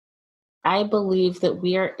I believe that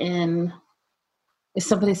we are in,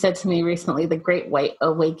 somebody said to me recently, the Great White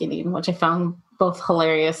Awakening, which I found both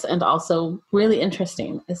hilarious and also really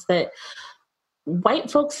interesting, is that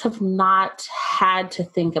white folks have not had to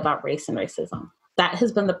think about race and racism. That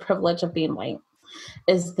has been the privilege of being white,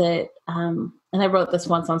 is that, and I wrote this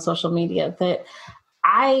once on social media, that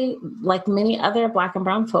I, like many other Black and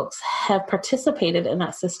brown folks, have participated in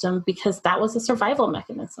that system because that was a survival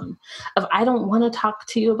mechanism of, I don't want to talk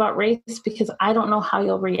to you about race because I don't know how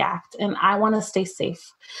you'll react and I want to stay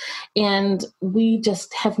safe. And we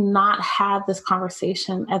just have not had this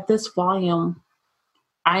conversation at this volume,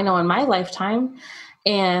 I know, in my lifetime,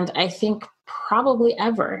 and I think probably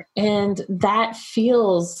ever. And that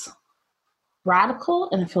feels radical,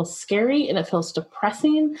 and it feels scary, and it feels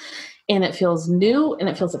depressing, and it feels new, and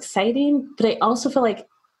it feels exciting. But I also feel like,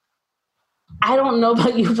 I don't know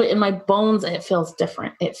about you, but in my bones, it feels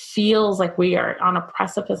different. It feels like we are on a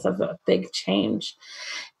precipice of a big change.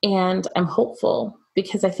 And I'm hopeful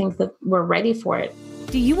because I think that we're ready for it.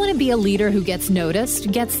 Do you want to be a leader who gets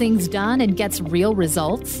noticed, gets things done, and gets real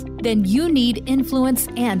results? Then you need influence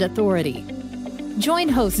and authority. Join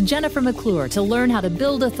host Jennifer McClure to learn how to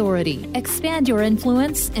build authority, expand your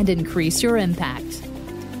influence, and increase your impact.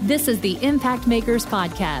 This is the Impact Makers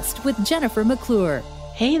Podcast with Jennifer McClure.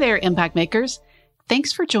 Hey there, Impact Makers.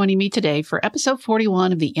 Thanks for joining me today for episode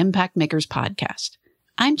 41 of the Impact Makers Podcast.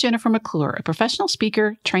 I'm Jennifer McClure, a professional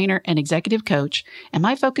speaker, trainer, and executive coach, and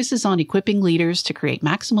my focus is on equipping leaders to create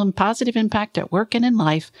maximum positive impact at work and in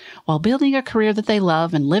life while building a career that they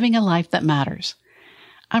love and living a life that matters.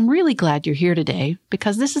 I'm really glad you're here today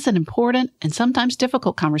because this is an important and sometimes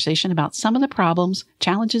difficult conversation about some of the problems,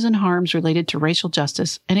 challenges, and harms related to racial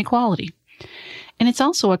justice and equality. And it's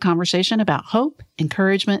also a conversation about hope,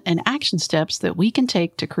 encouragement, and action steps that we can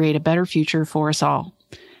take to create a better future for us all.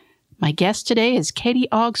 My guest today is Katie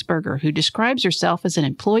Augsburger, who describes herself as an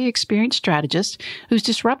employee experience strategist who's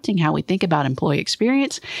disrupting how we think about employee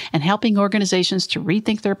experience and helping organizations to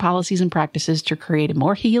rethink their policies and practices to create a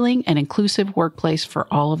more healing and inclusive workplace for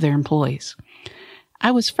all of their employees. I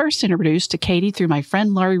was first introduced to Katie through my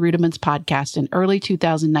friend Laurie Rudiman's podcast in early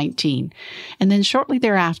 2019. And then shortly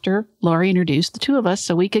thereafter, Laurie introduced the two of us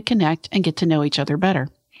so we could connect and get to know each other better.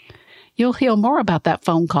 You'll hear more about that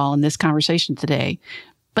phone call in this conversation today.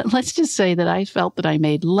 But let's just say that I felt that I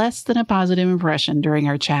made less than a positive impression during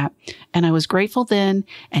our chat, and I was grateful then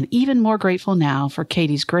and even more grateful now for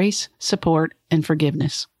Katie's grace, support, and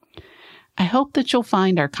forgiveness. I hope that you'll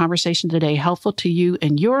find our conversation today helpful to you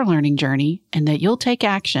in your learning journey and that you'll take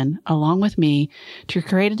action, along with me, to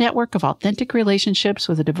create a network of authentic relationships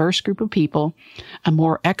with a diverse group of people, a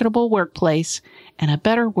more equitable workplace, and a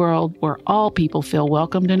better world where all people feel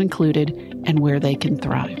welcomed and included and where they can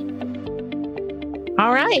thrive.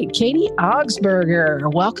 All right, Katie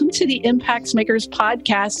Augsburger, welcome to the Impact Makers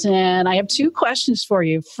Podcast. And I have two questions for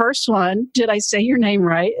you. First one, did I say your name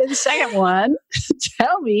right? And the second one,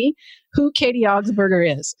 tell me who Katie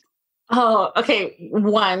Augsburger is. Oh, okay.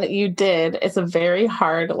 One, you did. It's a very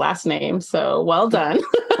hard last name, so well done.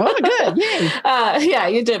 Oh, good. Yay. Yeah,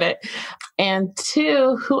 you did it. And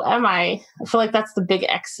two, who am I? I feel like that's the big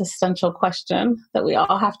existential question that we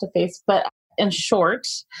all have to face. But in short,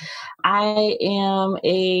 I am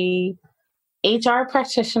a HR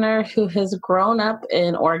practitioner who has grown up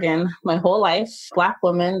in Oregon my whole life, Black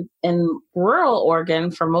woman in rural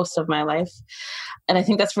Oregon for most of my life. And I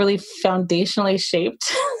think that's really foundationally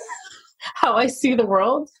shaped how I see the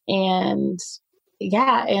world. And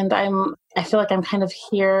yeah, and I feel like I'm kind of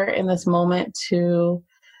here in this moment to,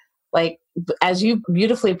 like, as you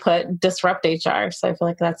beautifully put, disrupt HR. So I feel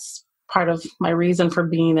like that's part of my reason for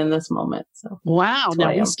being in this moment. So wow,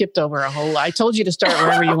 now we skipped over a whole lot. I told you to start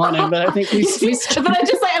wherever you wanted, but I think we but I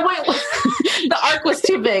just wait, the arc was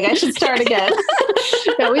too big. I should start again.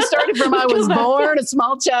 Yeah, we started from I was born, a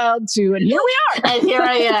small child, to, and here we are. And here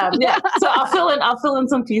I am. Yeah. So I'll fill in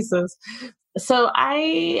some pieces. So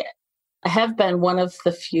I have been one of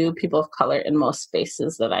the few people of color in most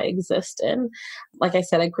spaces that I exist in. Like I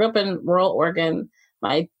said, I grew up in rural Oregon.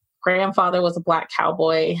 My grandfather was a Black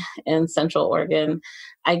cowboy in Central Oregon.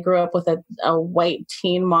 I grew up with a white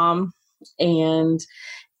teen mom, and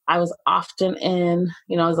I was often in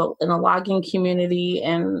a logging community,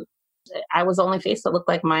 and I was the only face that looked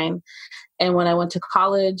like mine. And when I went to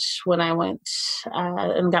college, when I went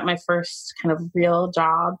and got my first kind of real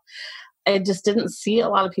job, I just didn't see a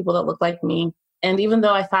lot of people that looked like me. And even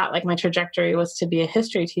though I thought like my trajectory was to be a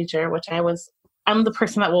history teacher, which I'm the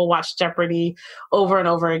person that will watch Jeopardy over and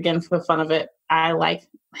over again for the fun of it. I like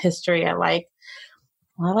history. I like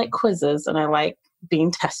quizzes, and I like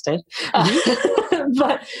being tested.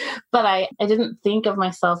 but I didn't think of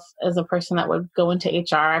myself as a person that would go into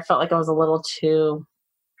HR. I felt like I was a little too,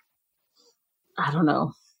 I don't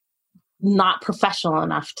know, not professional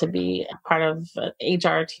enough to be part of an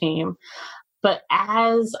HR team. But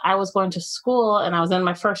as I was going to school and I was in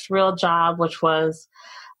my first real job, which was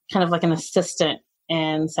kind of like an assistant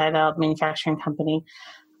inside a manufacturing company,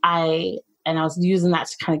 I was using that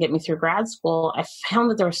to kind of get me through grad school. I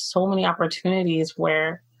found that there were so many opportunities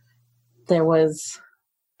where there was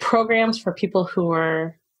programs for people who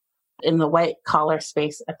were in the white collar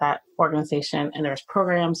space at that organization, and there's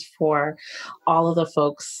programs for all of the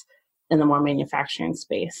folks in the more manufacturing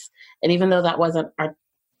space. And even though that wasn't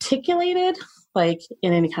articulated like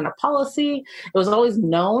in any kind of policy, it was always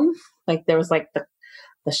known. Like there was like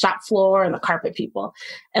the shop floor and the carpet people.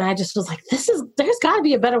 And I just was like, there's got to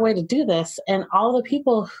be a better way to do this. And all the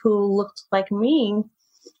people who looked like me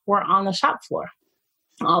were on the shop floor.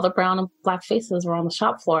 All the brown and black faces were on the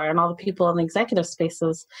shop floor, and all the people in the executive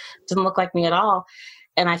spaces didn't look like me at all.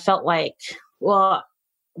 And I felt like, well,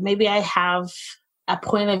 maybe I have a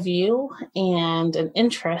point of view and an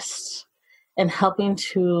interest in helping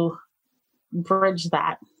to bridge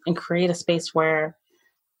that and create a space where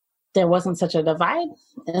there wasn't such a divide.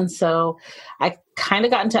 And so I kind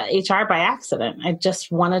of got into HR by accident. I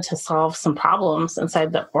just wanted to solve some problems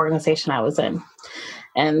inside the organization I was in.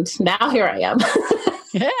 And now here I am.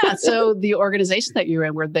 Yeah. So the organization that you're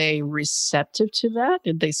in, were they receptive to that?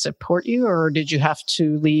 Did they support you, or did you have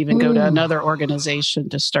to leave and go to another organization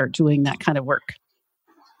to start doing that kind of work?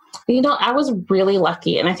 I was really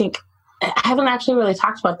lucky. And I think I haven't actually really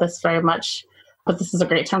talked about this very much, but this is a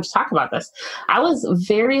great time to talk about this. I was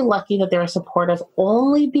very lucky that they were supportive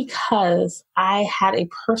only because I had a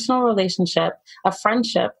personal relationship, a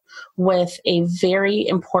friendship with a very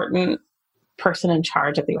important person in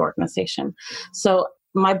charge of the organization. So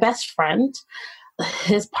my best friend,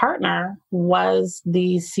 his partner was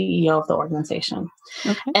the CEO of the organization.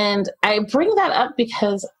 Okay. And I bring that up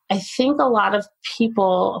because I think a lot of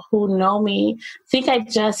people who know me think I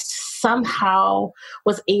just somehow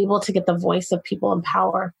was able to get the voice of people in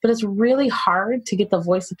power. But it's really hard to get the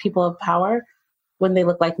voice of people in power when they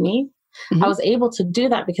look like me. Mm-hmm. I was able to do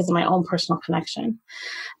that because of my own personal connection.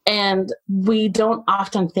 And we don't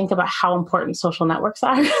often think about how important social networks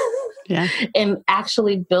are. Yeah. In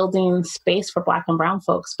actually building space for Black and brown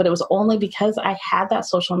folks. But it was only because I had that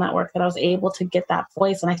social network that I was able to get that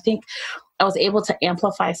voice. And I think I was able to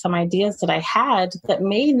amplify some ideas that I had that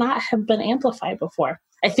may not have been amplified before.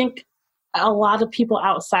 I think a lot of people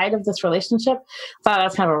outside of this relationship thought I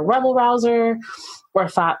was kind of a rebel rouser, or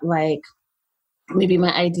thought like maybe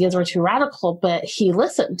my ideas were too radical, but he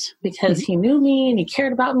listened because he knew me and he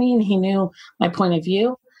cared about me and he knew my point of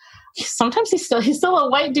view. Sometimes he's still a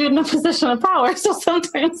white dude in a position of power. So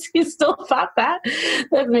sometimes he still thought that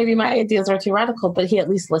maybe my ideas were too radical, but he at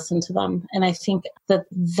least listened to them. And I think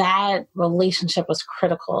that relationship was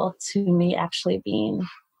critical to me actually being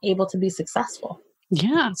able to be successful.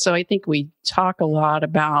 Yeah. So I think we talk a lot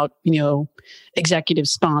about, executive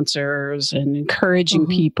sponsors and encouraging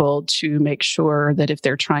people to make sure that if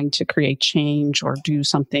they're trying to create change or do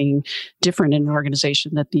something different in an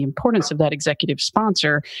organization, that the importance of that executive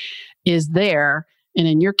sponsor is there. And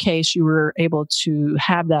in your case, you were able to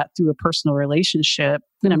have that through a personal relationship.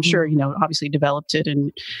 And I'm sure, obviously developed it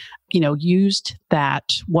and, used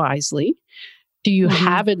that wisely. Do you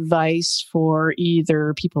have advice for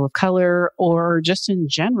either people of color or just in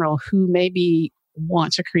general who maybe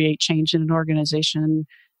want to create change in an organization?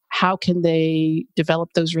 How can they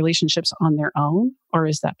develop those relationships on their own? Or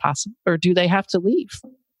is that possible? Or do they have to leave?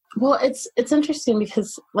 Well, it's interesting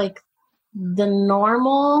because like the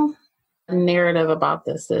normal narrative about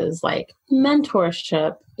this is like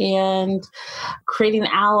mentorship and creating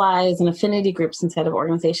allies and affinity groups inside of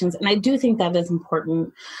organizations. And I do think that is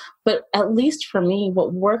important. But at least for me,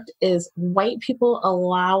 what worked is white people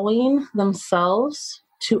allowing themselves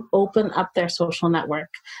to open up their social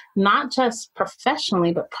network, not just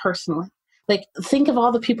professionally, but personally. Like, think of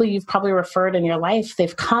all the people you've probably referred in your life.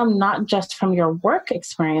 They've come not just from your work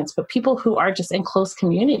experience, but people who are just in close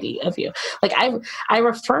community of you. Like I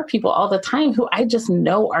refer people all the time who I just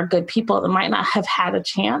know are good people that might not have had a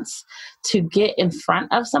chance to get in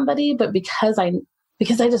front of somebody, but because I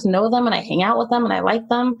just know them and I hang out with them and I like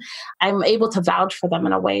them, I'm able to vouch for them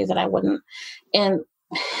in a way that I wouldn't. And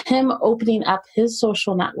him opening up his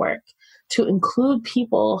social network to include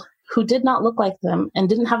people who did not look like them and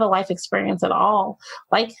didn't have a life experience at all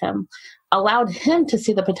like him, allowed him to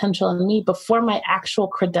see the potential in me before my actual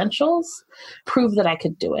credentials proved that I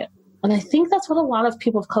could do it. And I think that's what a lot of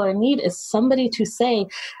people of color need, is somebody to say,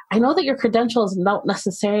 I know that your credentials don't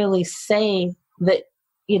necessarily say that,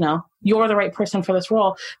 you're the right person for this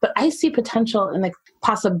role, but I see potential and the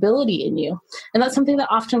possibility in you. And that's something that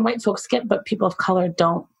often white folks get, but people of color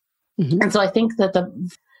don't. Mm-hmm. And so I think that the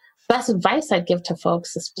best advice I'd give to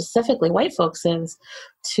folks, specifically white folks, is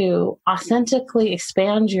to authentically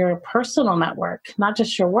expand your personal network, not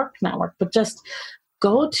just your work network, but just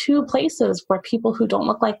go to places where people who don't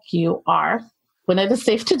look like you are, when it is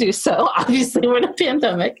safe to do so. Obviously, we're in a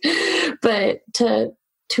pandemic, but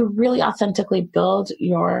to really authentically build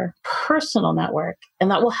your personal network. And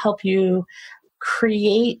that will help you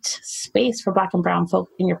create space for Black and brown folk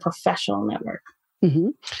in your professional network. Mm-hmm.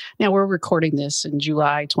 Now, we're recording this in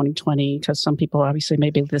July 2020 because some people obviously may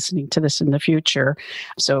be listening to this in the future.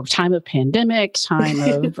 So time of pandemic, time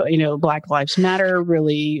of, Black Lives Matter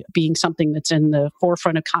really being something that's in the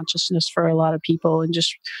forefront of consciousness for a lot of people, and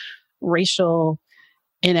just racial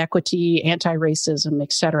inequity, anti-racism,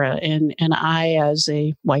 et cetera. And I, as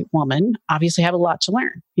a white woman, obviously have a lot to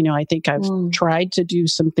learn. I think I've tried to do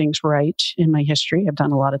some things right in my history. I've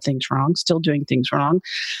done a lot of things wrong, still doing things wrong.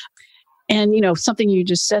 And, something you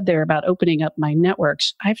just said there about opening up my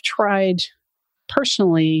networks, I've tried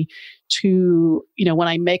personally to, when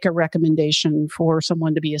I make a recommendation for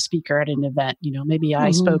someone to be a speaker at an event, maybe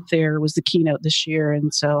I spoke there, was the keynote this year.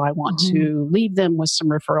 And so I want to leave them with some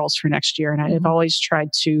referrals for next year. And I've always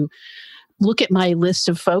tried to look at my list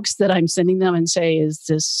of folks that I'm sending them and say, is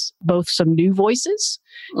this both some new voices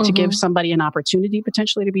to give somebody an opportunity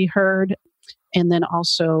potentially to be heard? And then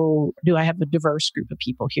also, do I have a diverse group of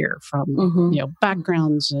people here from,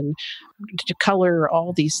 backgrounds and to color,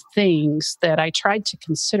 all these things that I tried to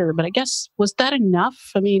consider. But I guess, was that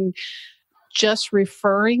enough? I mean, just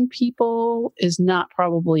referring people is not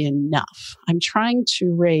probably enough. I'm trying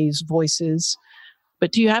to raise voices.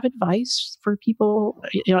 But do you have advice for people?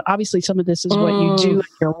 Obviously some of this is what you do in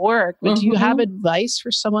your work, but do you have advice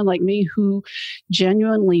for someone like me who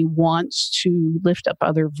genuinely wants to lift up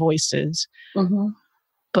other voices,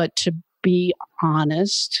 but to be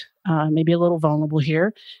honest, maybe a little vulnerable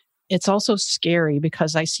here, it's also scary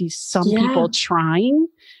because I see some people trying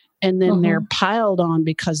and then they're piled on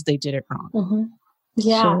because they did it wrong.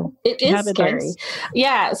 Yeah, so, it is scary. Advice?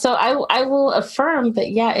 Yeah. So I will affirm that,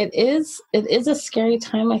 it is a scary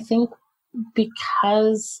time, I think,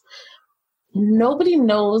 because nobody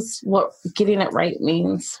knows what getting it right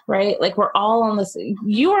means, right? Like, we're all on this,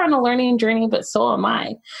 you are on a learning journey, but so am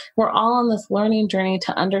I. We're all on this learning journey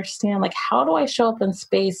to understand, like, how do I show up in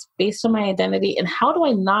space based on my identity, and how do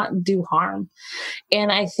I not do harm? And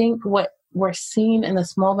I think what we're seeing in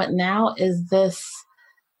this moment now is this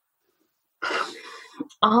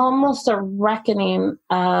almost a reckoning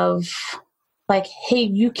of, like, hey,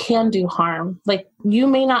 you can do harm. Like, you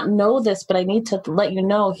may not know this, but I need to let you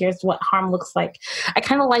know, here's what harm looks like. I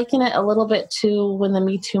kind of liken it a little bit to when the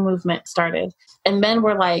Me Too movement started. And men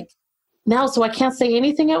were like, now, so I can't say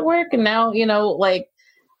anything at work. And now,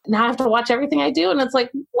 now I have to watch everything I do. And it's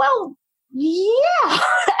like, well, yeah,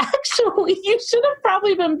 actually, you should have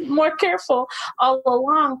probably been more careful all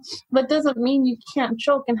along. But doesn't mean you can't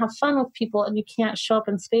joke and have fun with people and you can't show up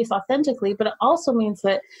in space authentically. But it also means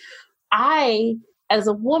that I, as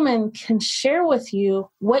a woman, can share with you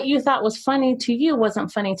what you thought was funny to you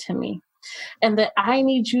wasn't funny to me. And that I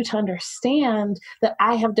need you to understand that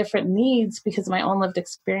I have different needs because of my own lived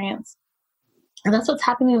experience. And that's what's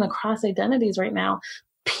happening across identities right now.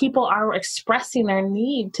 People are expressing their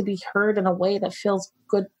need to be heard in a way that feels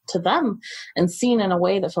good to them and seen in a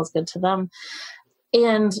way that feels good to them.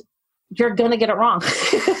 And you're going to get it wrong.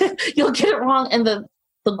 You'll get it wrong. And the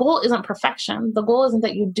goal isn't perfection. The goal isn't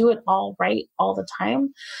that you do it all right all the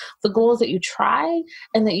time. The goal is that you try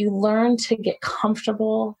and that you learn to get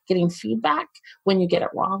comfortable getting feedback when you get it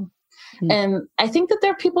wrong. Mm-hmm. And I think that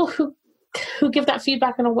there are people who give that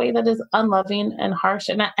feedback in a way that is unloving and harsh.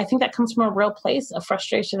 And I think that comes from a real place of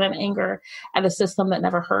frustration and anger at a system that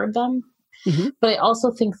never heard them. Mm-hmm. But I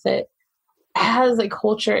also think that as a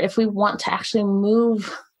culture, if we want to actually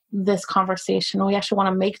move this conversation, we actually want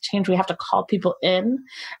to make change, we have to call people in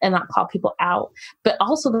and not call people out. But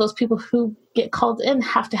also those people who get called in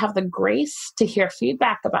have to have the grace to hear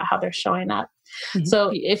feedback about how they're showing up. Mm-hmm.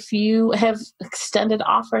 So if you have extended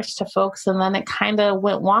offers to folks and then it kind of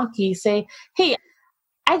went wonky, say, hey,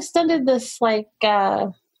 I extended this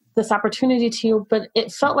this opportunity to you, but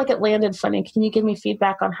it felt like it landed funny. Can you give me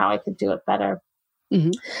feedback on how I could do it better?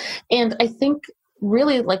 Mm-hmm. And I think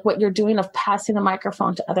really like what you're doing of passing the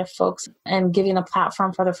microphone to other folks and giving a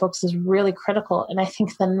platform for other folks is really critical. And I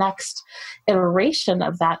think the next iteration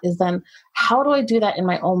of that is then, how do I do that in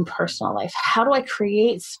my own personal life? How do I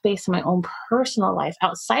create space in my own personal life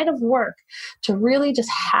outside of work to really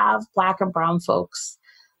just have Black and brown folks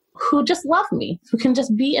who just love me, who can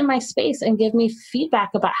just be in my space and give me feedback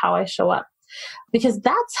about how I show up. Because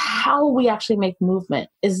that's how we actually make movement,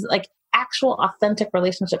 is like actual authentic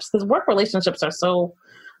relationships. Because work relationships are so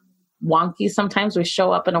wonky. Sometimes we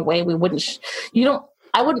show up in a way we wouldn't,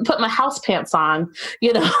 I wouldn't put my house pants on,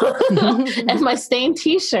 and my stained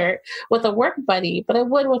t-shirt with a work buddy, but I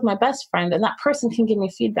would with my best friend. And that person can give me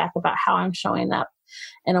feedback about how I'm showing up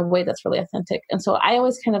in a way that's really authentic. And so I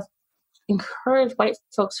always kind of encourage white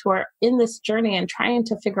folks who are in this journey and trying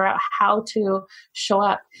to figure out how to show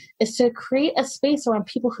up is to create a space around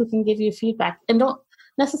people who can give you feedback, and don't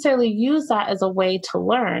necessarily use that as a way to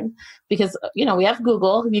learn, because, we have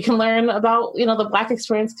Google, you can learn about, the Black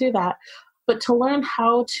experience through that, but to learn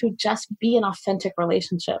how to just be an authentic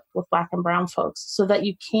relationship with Black and brown folks so that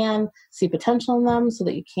you can see potential in them, so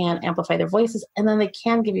that you can amplify their voices, and then they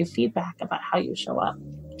can give you feedback about how you show up.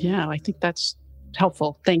 Yeah, I think that's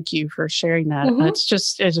helpful. Thank you for sharing that. It's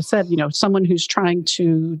just, as I said, someone who's trying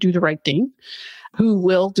to do the right thing, who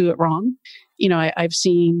will do it wrong. I've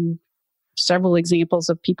seen several examples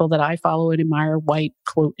of people that I follow and admire, white,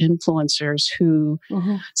 quote, influencers who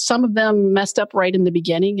some of them messed up right in the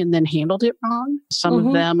beginning and then handled it wrong. Some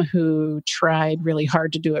of them who tried really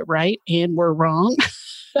hard to do it right and were wrong.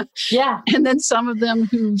 Yeah. And then some of them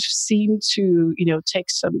who seem to, take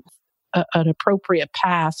an appropriate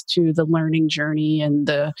path to the learning journey and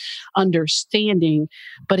the understanding,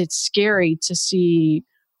 but it's scary to see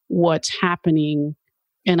what's happening.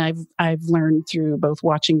 And I've learned through both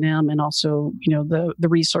watching them and also, the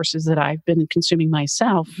resources that I've been consuming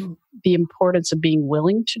myself, the importance of being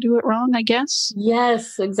willing to do it wrong, I guess.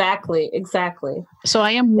 Yes, exactly. So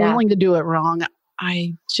I am willing to do it wrong.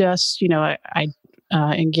 I just, I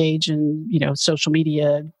engage in, social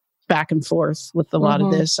media back and forth with a lot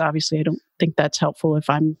of this. Obviously, I don't think that's helpful if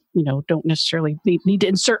I'm, don't necessarily need to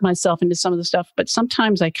insert myself into some of the stuff. But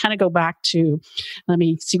sometimes I kind of go back to, let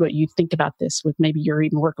me see what you think about this, with maybe you're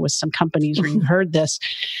even working with some companies where you've heard this.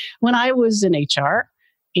 When I was in HR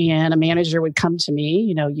and a manager would come to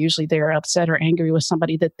me, usually they're upset or angry with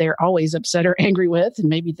somebody that they're always upset or angry with, and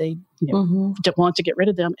maybe they don't want to get rid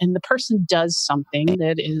of them. And the person does something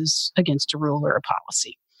that is against a rule or a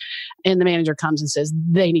policy. And the manager comes and says,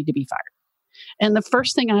 they need to be fired. And the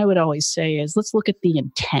first thing I would always say is, let's look at the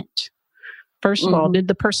intent. First of all, did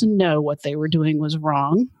the person know what they were doing was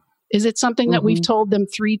wrong? Is it something that we've told them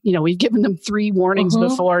we've given them 3 warnings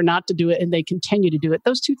before not to do it and they continue to do it?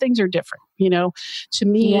 Those two things are different. To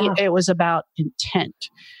me, it was about intent.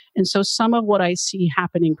 And so some of what I see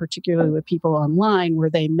happening, particularly with people online, where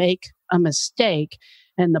they make a mistake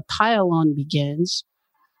and the pile on begins,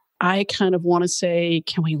 I kind of want to say,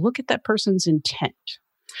 can we look at that person's intent?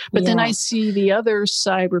 But then I see the other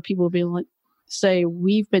side where people will be like, say,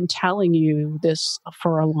 we've been telling you this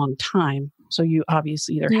for a long time. So you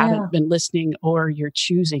obviously either haven't been listening or you're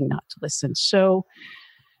choosing not to listen. So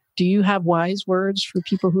do you have wise words for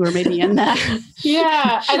people who are maybe in that?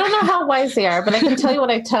 Yeah, I don't know how wise they are, but I can tell you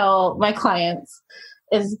what I tell my clients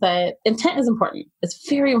is that intent is important. It's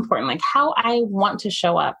very important. Like how I want to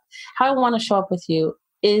show up, how I want to show up with you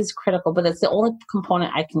is critical, but it's the only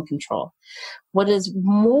component I can control. What is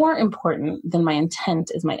more important than my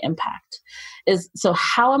intent is my impact. So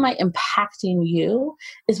how am I impacting you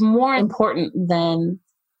is more important than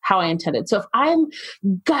how I intended. So if I'm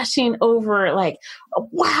gushing over like,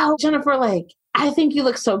 wow, Jennifer, like, I think you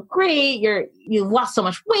look so great. You've lost so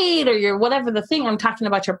much weight, or you're whatever the thing, I'm talking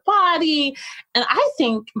about your body. And I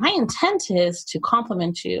think my intent is to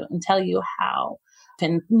compliment you and tell you how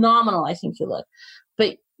phenomenal I think you look.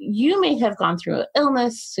 But you may have gone through an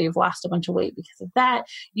illness, so you've lost a bunch of weight because of that.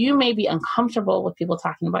 You may be uncomfortable with people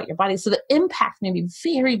talking about your body. So the impact may be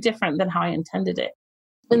very different than how I intended it.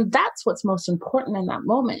 And that's what's most important in that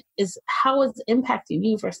moment, is how it's impacting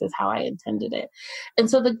you versus how I intended it. And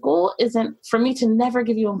so the goal isn't for me to never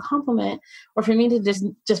give you a compliment or for me to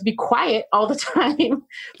just be quiet all the time,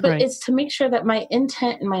 but it's to make sure that my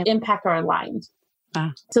intent and my impact are aligned.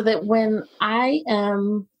 So that when I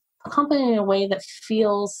am complimenting in a way that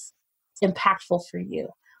feels impactful for you,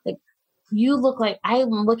 like you look like I'm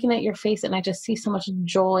looking at your face and I just see so much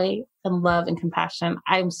joy and love and compassion.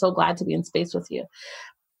 I'm so glad to be in space with you.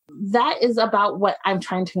 That is about what I'm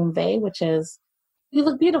trying to convey, which is you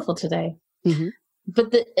look beautiful today.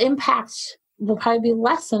 But the impact will probably be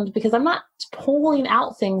lessened because I'm not pulling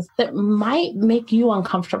out things that might make you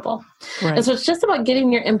uncomfortable. And so it's just about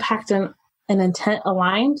getting your impact and intent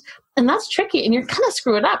aligned. And that's tricky. And you're kind of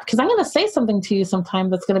screw it up because I'm going to say something to you sometime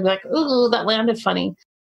that's going to be like, ooh, that landed funny.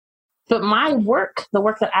 But my work, the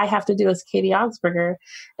work that I have to do as Katie Augsburger,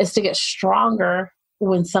 is to get stronger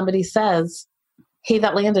when somebody says, hey,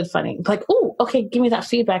 that landed funny. Like, ooh, oh, okay, give me that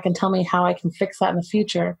feedback and tell me how I can fix that in the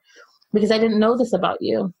future, because I didn't know this about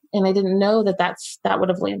you. And I didn't know that would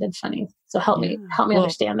have landed funny. So help me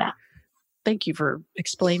understand that. Thank you for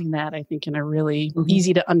explaining that, I think, in a really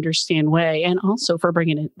easy to understand way, and also for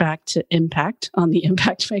bringing it back to impact on the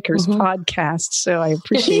Impact Makers podcast. So I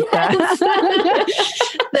appreciate that.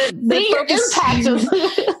 the focus,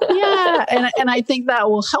 and I think that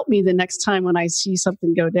will help me the next time when I see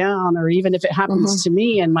something go down, or even if it happens to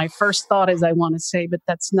me. And my first thought is I want to say, but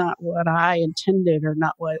that's not what I intended, or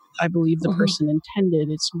not what I believe the person intended.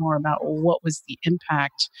 It's more about what was the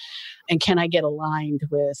impact, and can I get aligned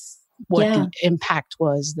with what the impact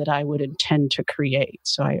was that I would intend to create.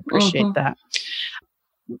 So I appreciate that.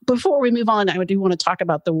 Before we move on, I do want to talk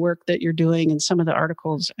about the work that you're doing and some of the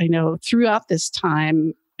articles. I know throughout this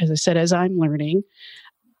time, as I said, as I'm learning,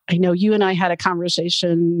 I know you and I had a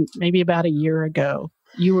conversation maybe about a year ago.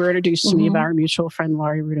 You were introduced to me by our mutual friend,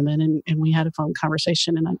 Laurie Ruderman, and we had a phone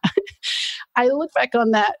conversation. And I look back on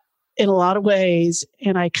that in a lot of ways,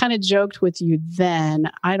 and I kind of joked with you then.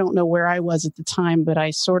 I don't know where I was at the time, but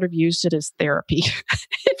I sort of used it as therapy,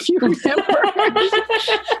 if you remember.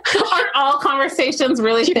 Aren't all conversations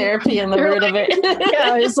really therapy in the root of it?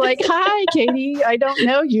 Yeah, it's like, hi, Katie, I don't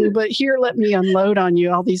know you, but here, let me unload on you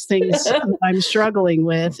all these things I'm struggling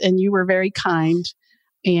with. And you were very kind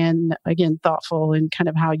and, again, thoughtful in kind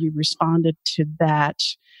of how you responded to that.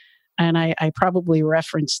 And I probably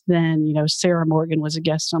referenced then, Sarah Morgan was a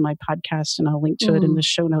guest on my podcast, and I'll link to it in the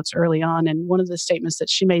show notes early on. And one of the statements that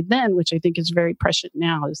she made then, which I think is very prescient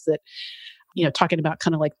now, is that, talking about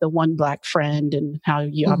kind of like the one Black friend and how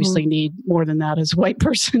you obviously need more than that as a white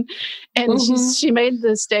person. And she made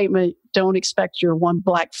the statement, don't expect your one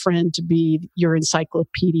Black friend to be your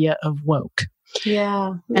encyclopedia of woke.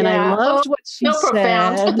 Yeah. And I loved what she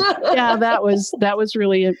said. Yeah, that was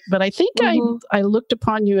really it. But I think I looked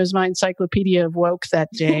upon you as my encyclopedia of woke that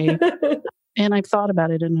day. And I've thought about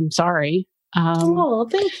it, and I'm sorry.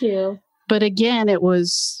 Thank you. But again, it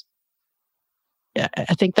was,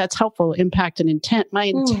 I think that's helpful, impact and intent. My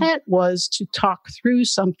intent was to talk through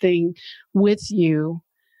something with you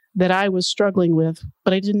that I was struggling with,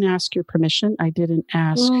 but I didn't ask your permission. I didn't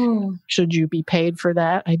ask, should you be paid for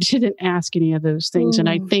that? I didn't ask any of those things. And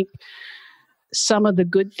I think some of the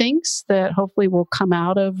good things that hopefully will come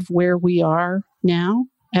out of where we are now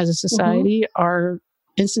as a society are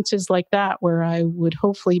instances like that, where I would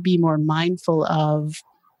hopefully be more mindful of,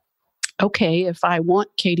 okay, if I want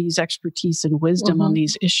Katie's expertise and wisdom on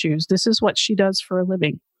these issues, this is what she does for a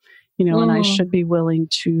living. And I should be willing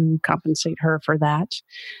to compensate her for that,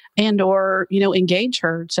 and or, engage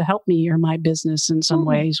her to help me or my business in some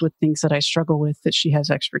ways with things that I struggle with that she has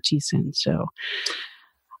expertise in. So,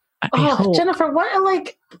 Jennifer,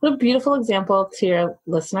 what a beautiful example to your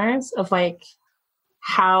listeners of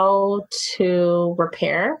how to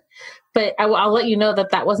repair. But I'll let you know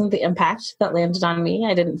that wasn't the impact that landed on me.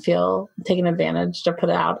 I didn't feel taken advantage or put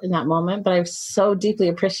out in that moment, but I so deeply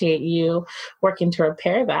appreciate you working to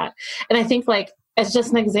repair that. And I think as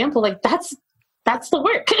just an example, that's the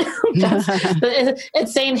work.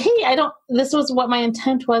 It's saying, hey, this was what my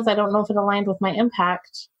intent was. I don't know if it aligned with my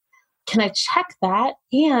impact. Can I check that?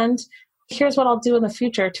 And here's what I'll do in the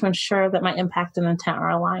future to ensure that my impact and intent are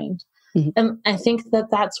aligned. And I think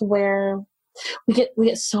that's where we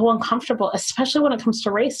get so uncomfortable, especially when it comes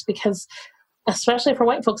to race, because especially for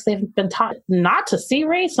white folks, they've been taught not to see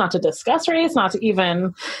race, not to discuss race, not to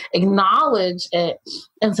even acknowledge it.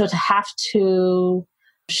 And so to have to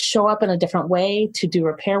show up in a different way to do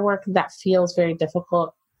repair work, that feels very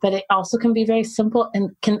difficult. But it also can be very simple and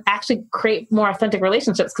can actually create more authentic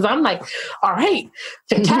relationships. Because I'm all right,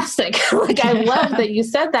 fantastic. I love that you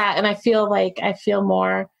said that. And I feel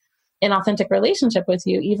more an authentic relationship with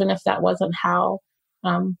you, even if that wasn't how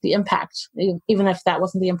even if that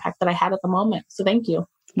wasn't the impact that I had at the moment. So thank you.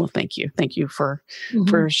 Well, thank you. Thank you for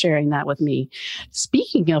sharing that with me.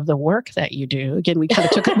 Speaking of the work that you do, again, we kind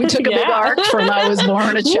of took a big arc from I was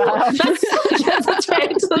born a child. That's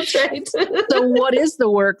right. That's right. So what is the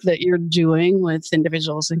work that you're doing with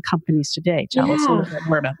individuals and companies today? Tell us a little bit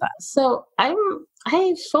more about that. So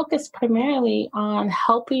I focus primarily on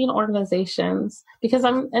helping organizations, because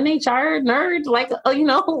I'm an HR nerd,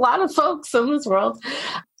 a lot of folks in this world,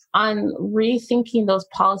 on rethinking those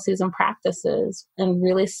policies and practices and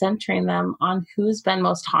really centering them on who's been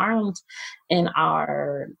most harmed in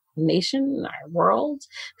our nation, our world,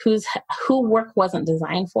 who work wasn't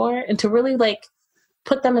designed for, and to really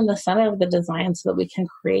put them in the center of the design so that we can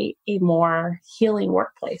create a more healing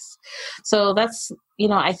workplace. So that's,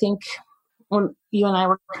 I think when you and I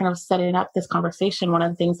were kind of setting up this conversation, one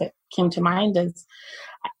of the things that came to mind is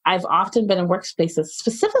I've often been in workspaces,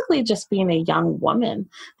 specifically just being a young woman,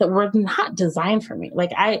 that were not designed for me.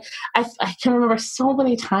 Like I can remember so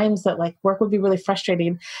many times that like work would be really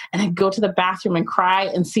frustrating, and I'd go to the bathroom and cry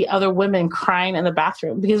and see other women crying in the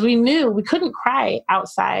bathroom, because we knew we couldn't cry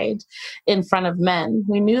outside in front of men.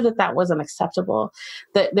 We knew that that wasn't acceptable,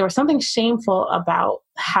 that there was something shameful about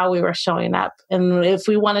how we were showing up. And if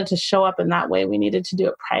we wanted to show up in that way, we needed to do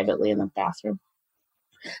it privately in the bathroom.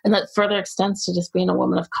 And that further extends to just being a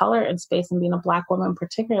woman of color in space, and being a Black woman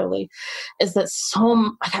particularly, is that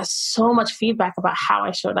I got so much feedback about how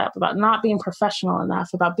I showed up, about not being professional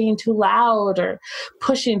enough, about being too loud or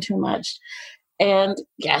pushing too much. And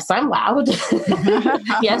yes, I'm loud.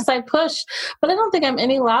 Yes, I push, but I don't think I'm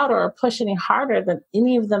any louder or push any harder than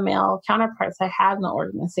any of the male counterparts I had in the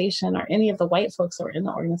organization, or any of the white folks that were in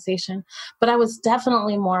the organization. But I was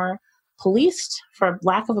definitely more policed, for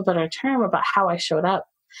lack of a better term, about how I showed up.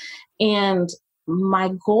 And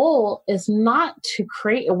my goal is not to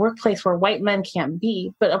create a workplace where white men can't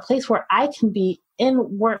be, but a place where I can be in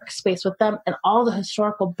workspace with them, and all the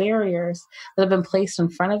historical barriers that have been placed in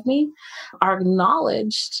front of me are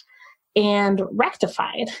acknowledged and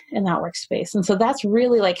rectified in that workspace. And so that's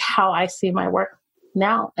really like how I see my work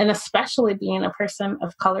now, and especially being a person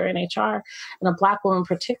of color in HR, and a Black woman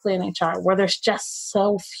particularly in HR, where there's just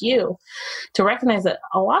so few, to recognize that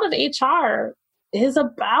a lot of HR is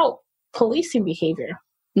about policing behavior.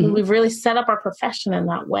 Mm-hmm. We've really set up our profession in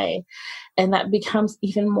that way. And that becomes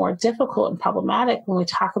even more difficult and problematic when we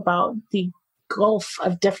talk about the gulf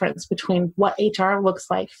of difference between what HR looks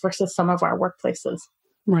like versus some of our workplaces.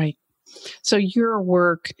 Right. So your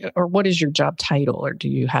work, or what is your job title, or do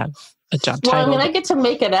you have a job title? Well, I mean, I get to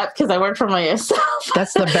make it up because I work for myself.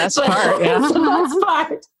 That's the best part. Yeah. That's the best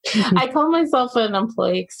part. I call myself an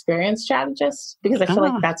employee experience strategist, because I feel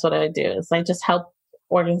like that's what I do, is I just help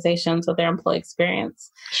organizations with their employee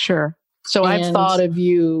experience. Sure. So I've thought of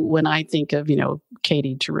you, when I think of,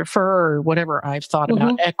 Katie to refer or whatever, I've thought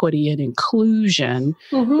about equity and inclusion,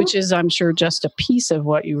 which is, I'm sure, just a piece of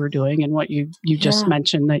what you were doing and what you just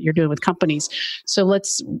mentioned that you're doing with companies. So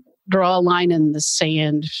let's draw a line in the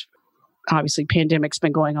sand. Obviously, pandemic's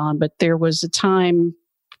been going on, but there was a time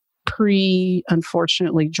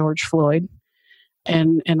unfortunately, George Floyd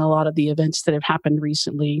and a lot of the events that have happened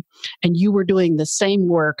recently, and you were doing the same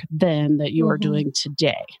work then that you are doing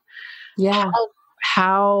today. Yeah.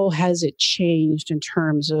 How has it changed in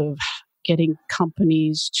terms of getting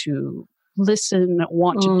companies to listen,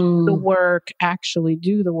 want to do the work, actually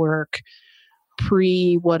do the work,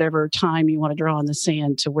 whatever time you want to draw in the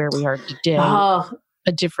sand, to where we are today?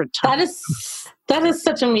 A different time. That is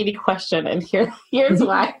such a meaty question, and here's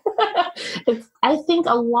why. I think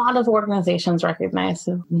a lot of organizations recognize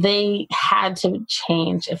that they had to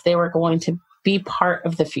change if they were going to be part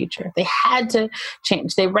of the future. They had to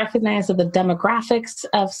change. They recognized that the demographics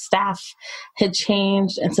of staff had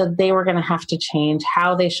changed, and so they were going to have to change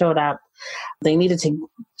how they showed up. They needed to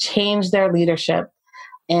change their leadership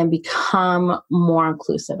and become more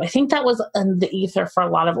inclusive. I think that was in the ether for a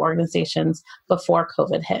lot of organizations before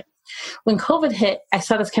COVID hit. When COVID hit, I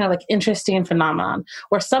saw this kind of like interesting phenomenon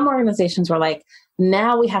where some organizations were like,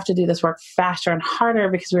 now we have to do this work faster and harder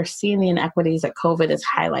because we're seeing the inequities that COVID is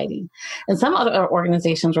highlighting. And some other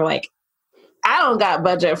organizations were like, I don't got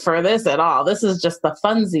budget for this at all. This is just the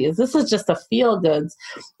funsies. This is just the feel goods.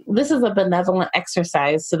 This is a benevolent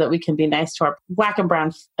exercise so that we can be nice to our Black and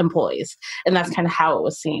brown employees. And that's kind of how it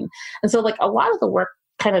was seen. And so like a lot of the work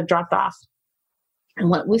kind of dropped off.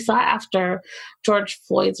 And what we saw after George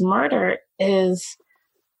Floyd's murder is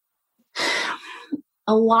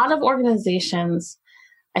a lot of organizations,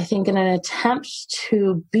 I think, in an attempt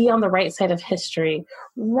to be on the right side of history,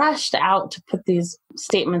 rushed out to put these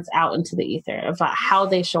statements out into the ether about how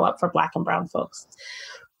they show up for Black and brown folks.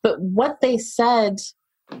 But what they said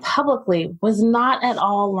publicly was not at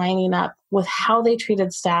all lining up with how they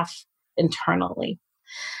treated staff internally.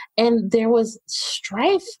 And there was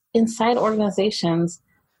strife inside organizations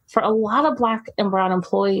for a lot of Black and brown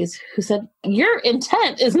employees who said, your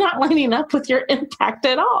intent is not lining up with your impact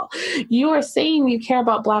at all. You are saying you care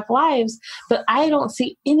about Black lives, but I don't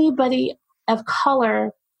see anybody of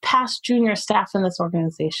color past junior staff in this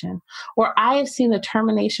organization. Or I have seen the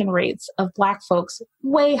termination rates of Black folks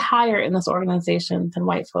way higher in this organization than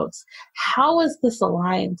white folks. How is this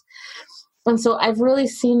aligned? And so I've really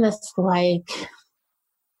seen this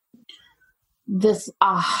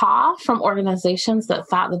aha from organizations that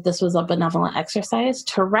thought that this was a benevolent exercise,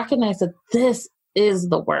 to recognize that this is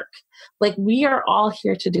the work. Like, we are all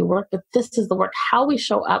here to do work, but this is the work. How we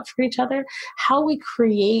show up for each other, how we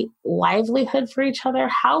create livelihood for each other,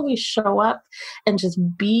 how we show up and just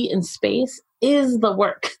be in space is the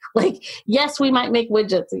work. Like, yes, we might make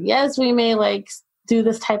widgets. Yes, we may like do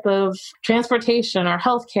this type of transportation or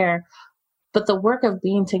healthcare, but the work of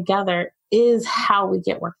being together is how we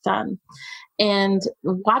get work done. And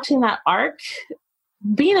watching that arc,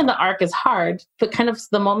 being in the arc is hard, but kind of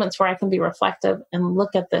the moments where I can be reflective and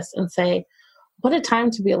look at this and say, what a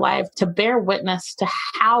time to be alive, to bear witness to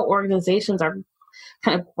how organizations are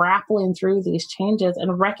kind of grappling through these changes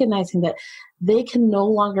and recognizing that they can no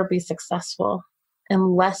longer be successful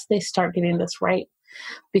unless they start getting this right.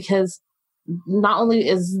 Because not only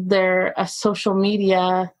is there a social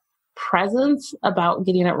media presence about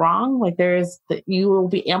getting it wrong, like there is that you will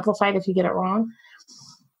be amplified if you get it wrong,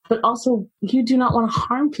 but also you do not want to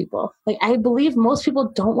harm people. Like, I believe most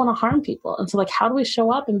people don't want to harm people. And so like, how do we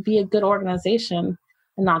show up and be a good organization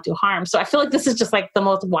and not do harm? So I feel like this is just like the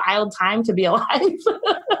most wild time to be alive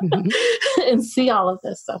and see all of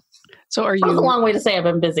this. So are you, that was a long way to say I've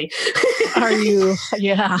been busy. Are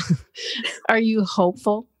you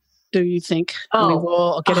hopeful? Do you think we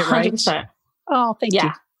will get it 100%. Right? Oh, thank you.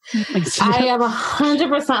 I am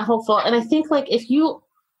 100% hopeful. And I think like, if you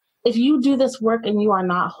do this work and you are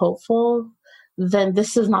not hopeful, then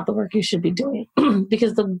this is not the work you should be doing.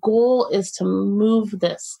 Because the goal is to move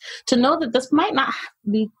this, to know that this might not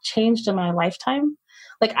be changed in my lifetime.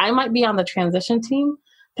 Like, I might be on the transition team,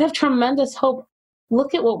 but I have tremendous hope.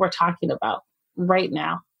 Look at what we're talking about right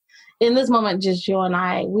now. In this moment, just you and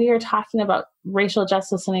I, we are talking about racial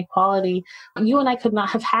justice and equality. You and I could not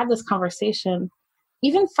have had this conversation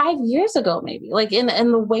even 5 years ago, maybe, like in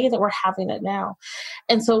the way that we're having it now.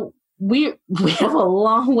 And so we have a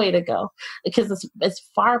long way to go, because it's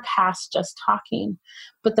far past just talking.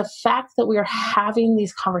 But the fact that we are having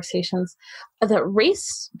these conversations, that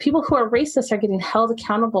people who are racist are getting held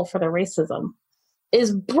accountable for their racism,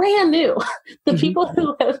 is brand new. The people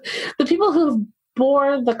who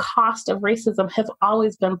bore the cost of racism have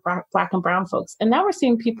always been Black and brown folks. And now we're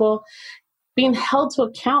seeing people being held to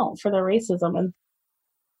account for their racism. And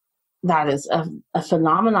that is a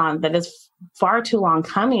phenomenon that is far too long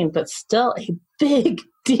coming, but still a big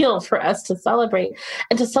deal for us to celebrate,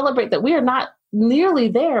 and to celebrate that we are not nearly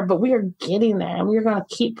there, but we are getting there, and we're going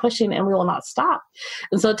to keep pushing, and we will not stop.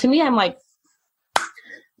 And so to me, I'm like,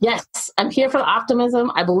 yes, I'm here for the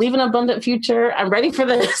optimism. I believe in an abundant future. I'm ready for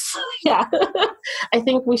this. Yeah. I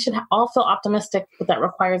think we should all feel optimistic, but that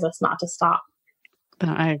requires us not to stop.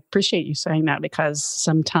 I appreciate you saying that, because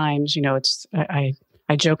sometimes,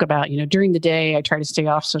 I joke about, during the day, I try to stay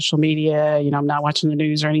off social media. I'm not watching the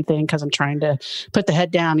news or anything, because I'm trying to put the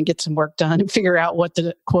head down and get some work done and figure out what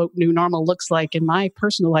the quote new normal looks like in my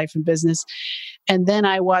personal life and business. And then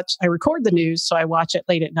I record the news, so I watch it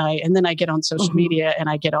late at night, and then I get on social media and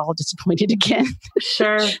I get all disappointed again.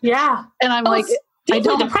 Sure. Yeah. And I'm like,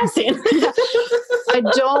 depressing. I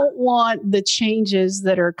don't want the changes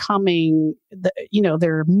that are coming.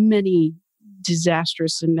 There are many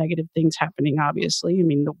disastrous and negative things happening, obviously. I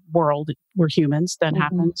mean, the world, we're humans, that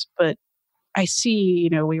happens. But I see,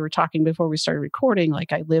 we were talking before we started recording,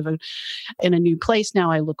 like I live in a new place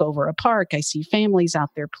now. I look over a park, I see families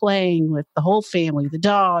out there playing with the whole family, the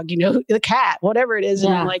dog, the cat, whatever it is.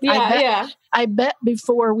 And I'm like, I bet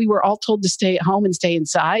before we were all told to stay at home and stay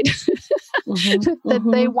inside, that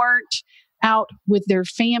they weren't out with their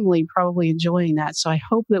family, probably enjoying that. So I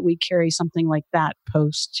hope that we carry something like that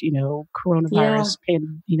post, coronavirus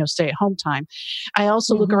and, stay at home time. I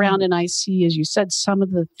also look around and I see, as you said, some of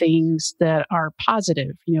the things that are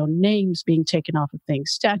positive, names being taken off of things,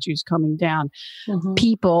 statues coming down,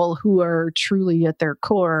 people who are truly at their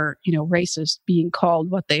core, racist, being called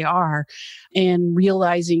what they are, and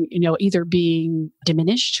realizing, either being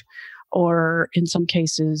diminished or in some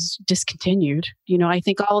cases discontinued. I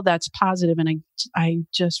think all of that's positive, and I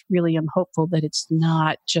just really am hopeful that it's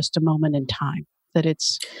not just a moment in time, that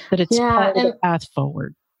it's part of the path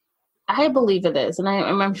forward. I believe it is, and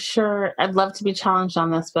I'm sure I'd love to be challenged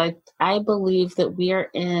on this, but I believe that we are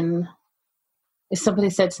in, somebody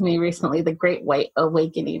said to me recently, the Great White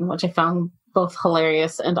Awakening, which I found both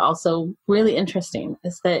hilarious and also really interesting,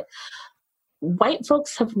 is that white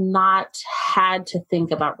folks have not had to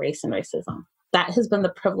think about race and racism. That has been the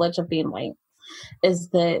privilege of being white, is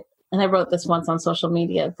that, and I wrote this once on social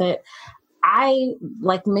media, that I,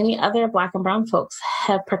 like many other Black and brown folks,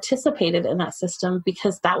 have participated in that system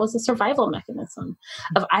because that was a survival mechanism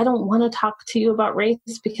of, I don't want to talk to you about race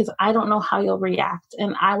because I don't know how you'll react,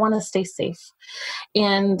 and I want to stay safe.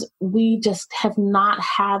 And we just have not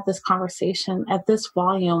had this conversation at this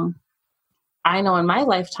volume I know in my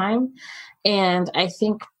lifetime, and I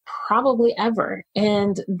think probably ever.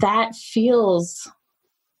 And that feels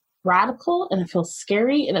radical, and it feels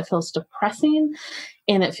scary, and it feels depressing,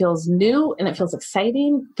 and it feels new, and it feels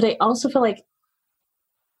exciting. But I also feel like,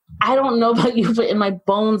 I don't know about you, but in my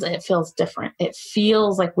bones, it feels different. It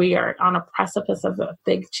feels like we are on a precipice of a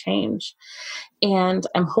big change. And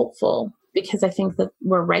I'm hopeful because I think that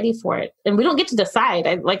we're ready for it. And we don't get to decide.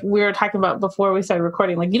 Like we were talking about before we started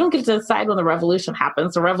recording, like you don't get to decide when the revolution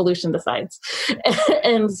happens. The revolution decides.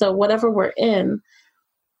 And so whatever we're in,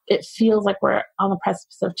 it feels like we're on the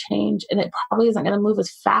precipice of change. And it probably isn't going to move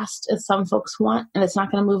as fast as some folks want. And it's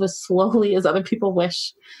not going to move as slowly as other people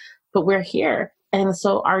wish. But we're here. And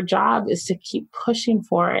so our job is to keep pushing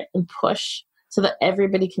for it and push so that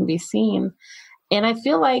everybody can be seen. And I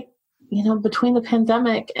feel like, you know, between the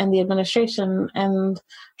pandemic and the administration and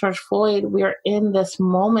George Floyd, we are in this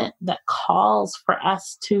moment that calls for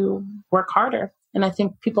us to work harder. And I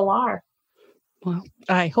think people are. Well,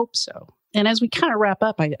 I hope so. And as we kind of wrap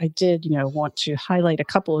up, I did, want to highlight a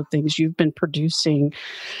couple of things. You've been producing,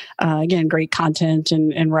 again, great content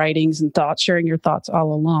and writings and thoughts, sharing your thoughts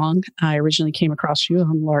all along. I originally came across you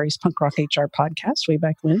on Laurie's Punk Rock HR podcast way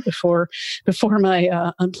back when, before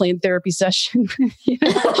my unplanned therapy session.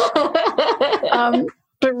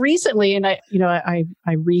 But recently, and I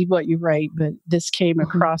read what you write, but this came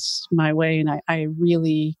across my way, and I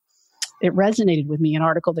really. It resonated with me, an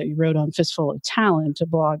article that you wrote on Fistful of Talent, a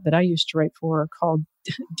blog that I used to write for called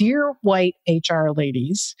Dear White HR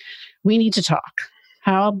Ladies, We Need to Talk.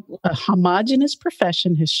 How a homogenous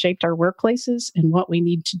profession has shaped our workplaces and what we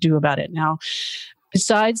need to do about it. Now,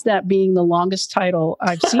 besides that being the longest title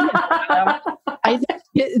I've seen, I think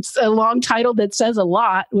it's a long title that says a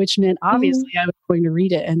lot, which meant obviously I was going to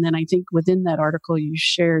read it. And then I think within that article, you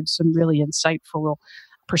shared some really insightful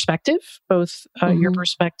perspective, both your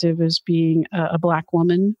perspective as being a Black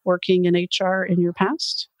woman working in HR in your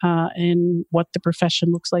past and what the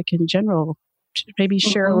profession looks like in general. Maybe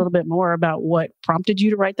share a little bit more about what prompted you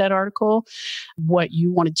to write that article, what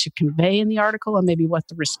you wanted to convey in the article, and maybe what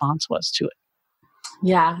the response was to it.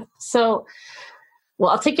 Yeah. So, well,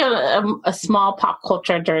 I'll take a small pop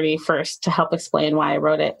culture journey first to help explain why I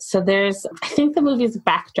wrote it. So I think the movie's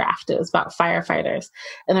Backdraft. It was about firefighters.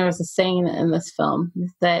 And there was a saying in this film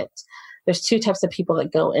that there's two types of people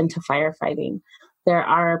that go into firefighting. There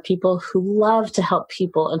are people who love to help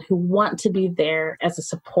people and who want to be there as a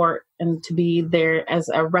support and to be there as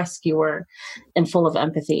a rescuer and full of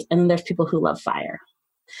empathy. And then there's people who love fire.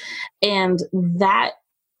 And that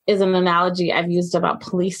is an analogy I've used about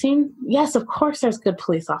policing. Yes, of course there's good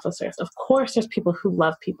police officers. Of course there's people who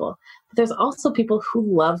love people. But there's also people who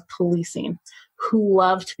love policing, who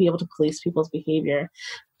love to be able to police people's behavior,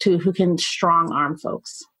 who can strong arm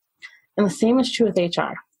folks. And the same is true with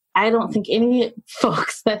HR. I don't think any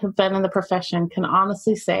folks that have been in the profession can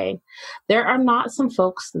honestly say there are not some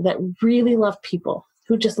folks that really love people,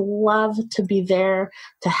 who just love to be there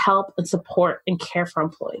to help and support and care for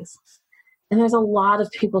employees. And there's a lot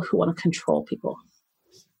of people who want to control people.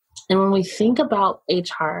 And when we think about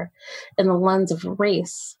HR in the lens of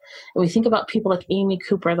race, and we think about people like Amy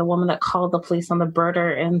Cooper, the woman that called the police on the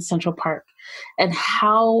birder in Central Park, and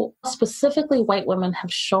how specifically white women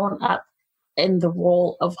have shown up in the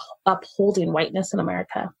role of upholding whiteness in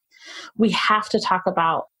America, we have to talk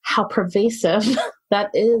about how pervasive that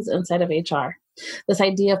is inside of HR. This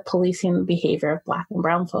idea of policing the behavior of Black and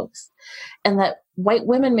brown folks, and that white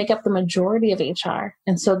women make up the majority of HR.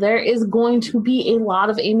 And so there is going to be a lot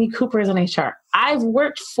of Amy Coopers in HR. I've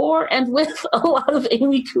worked for and with a lot of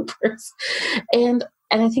Amy Coopers. And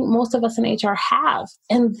I think most of us in HR have.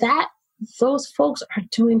 And those folks are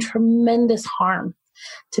doing tremendous harm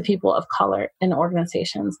to people of color in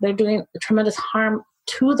organizations. They're doing tremendous harm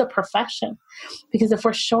to the profession. Because if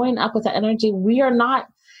we're showing up with that energy, we are not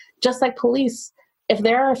just like police. If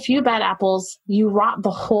there are a few bad apples, you rot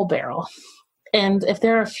the whole barrel. And if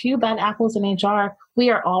there are a few bad apples in HR, we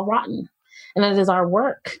are all rotten. And it is our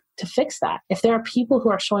work to fix that. If there are people who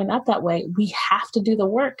are showing up that way, we have to do the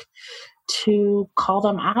work to call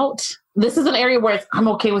them out. This is an area where I'm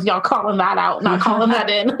okay with y'all calling that out, not calling that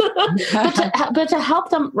in. but to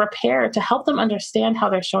help them repair, to help them understand how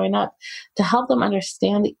they're showing up, to help them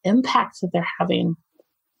understand the impacts that they're having.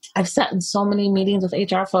 I've sat in so many meetings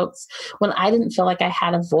with HR folks when I didn't feel like I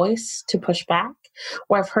had a voice to push back,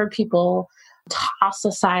 where I've heard people toss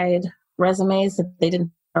aside resumes that they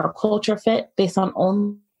didn't or a culture fit based on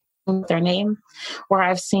only their name, where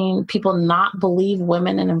I've seen people not believe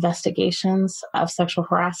women in investigations of sexual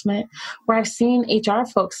harassment, where I've seen HR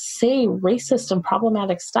folks say racist and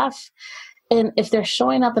problematic stuff. And if they're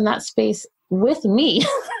showing up in that space with me,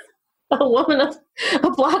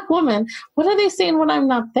 a Black woman, what are they saying when I'm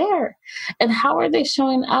not there? And how are they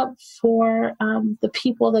showing up for the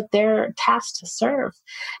people that they're tasked to serve?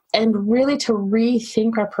 And really to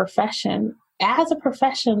rethink our profession as a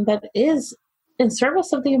profession that is in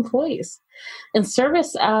service of the employees, in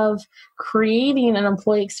service of creating an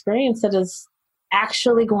employee experience that is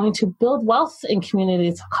actually going to build wealth in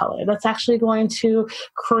communities of color, that's actually going to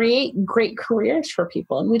create great careers for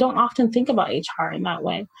people. And we don't often think about HR in that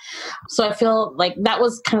way. So I feel like that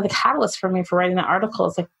was kind of the catalyst for me for writing that article.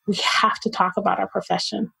 It's like, we have to talk about our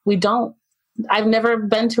profession. We don't. I've never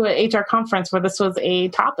been to an HR conference where this was a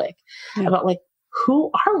topic about like,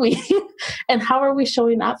 who are we and how are we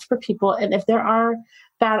showing up for people? And if there are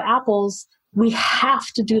bad apples, we have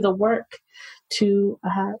to do the work to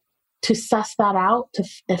suss that out, to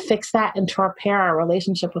fix that, and to repair our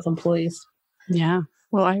relationship with employees. Yeah.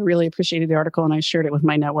 Well, I really appreciated the article and I shared it with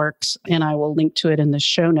my networks, and I will link to it in the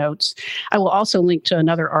show notes. I will also link to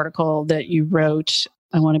another article that you wrote.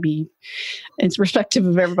 I want to be, it's respective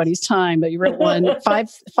of everybody's time, but you wrote one, five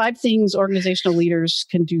things organizational leaders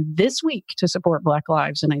can do this week to support Black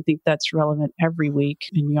lives. And I think that's relevant every week.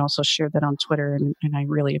 And you also shared that on Twitter, and I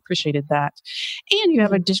really appreciated that. And you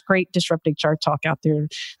have a great Disrupt HR talk out there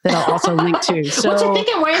that I'll also link to. So, which I think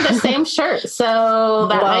I'm wearing the same shirt. So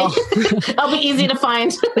that I'll be easy to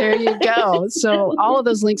find. There you go. So all of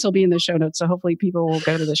those links will be in the show notes. So hopefully people will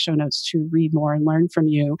go to the show notes to read more and learn from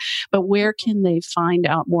you. But where can they find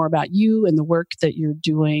out more about you and the work that you're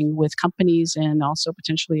doing with companies, and also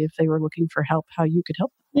potentially if they were looking for help, how you could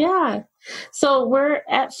help them? Yeah. So we're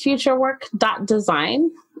at futurework.design,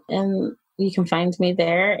 and you can find me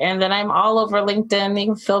there. And then I'm all over LinkedIn. You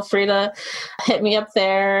can feel free to hit me up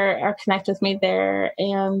there or connect with me there.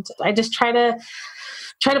 And I just try to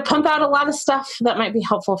pump out a lot of stuff that might be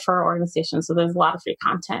helpful for our organization. So there's a lot of free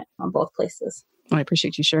content on both places. I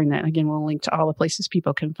appreciate you sharing that. Again, we'll link to all the places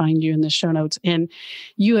people can find you in the show notes. And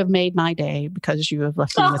you have made my day because you have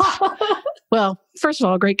left me with, well, first of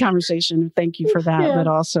all, a great conversation. Thank you for that, but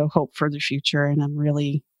also hope for the future. And I'm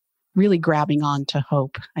really, really grabbing on to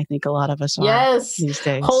hope. I think a lot of us are these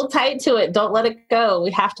days. Hold tight to it. Don't let it go.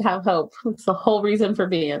 We have to have hope. It's the whole reason for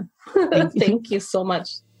being. Thank you so much.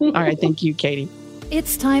 All right. Thank you, Katie.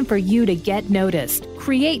 It's time for you to get noticed,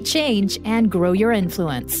 create change, and grow your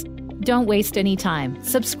influence. Don't waste any time.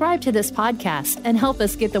 Subscribe to this podcast and help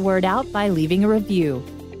us get the word out by leaving a review.